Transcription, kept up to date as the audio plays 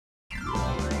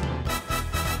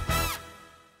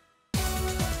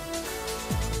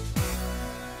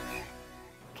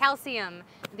Calcium,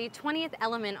 the 20th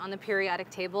element on the periodic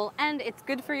table, and it's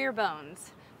good for your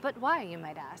bones. But why, you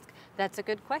might ask? That's a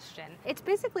good question. It's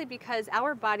basically because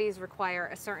our bodies require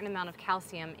a certain amount of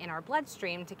calcium in our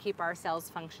bloodstream to keep our cells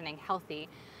functioning healthy.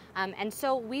 And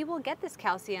so we will get this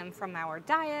calcium from our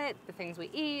diet, the things we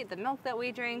eat, the milk that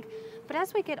we drink. But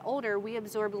as we get older, we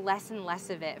absorb less and less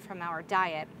of it from our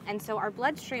diet. And so our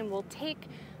bloodstream will take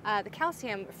the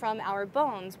calcium from our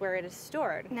bones where it is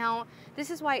stored. Now, this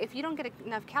is why if you don't get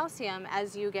enough calcium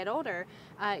as you get older,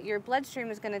 your bloodstream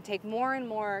is going to take more and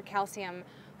more calcium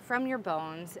from your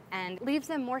bones and leaves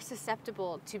them more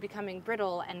susceptible to becoming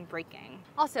brittle and breaking.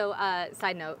 Also,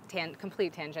 side note,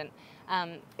 complete tangent,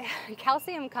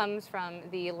 calcium comes from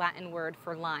the Latin word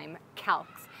for lime, calx.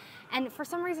 And for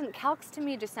some reason, calx to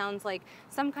me just sounds like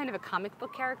some kind of a comic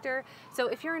book character. So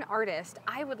if you're an artist,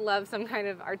 I would love some kind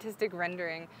of artistic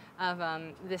rendering of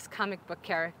this comic book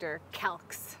character,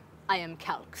 Calx. I am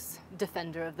Calx,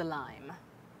 defender of the lime.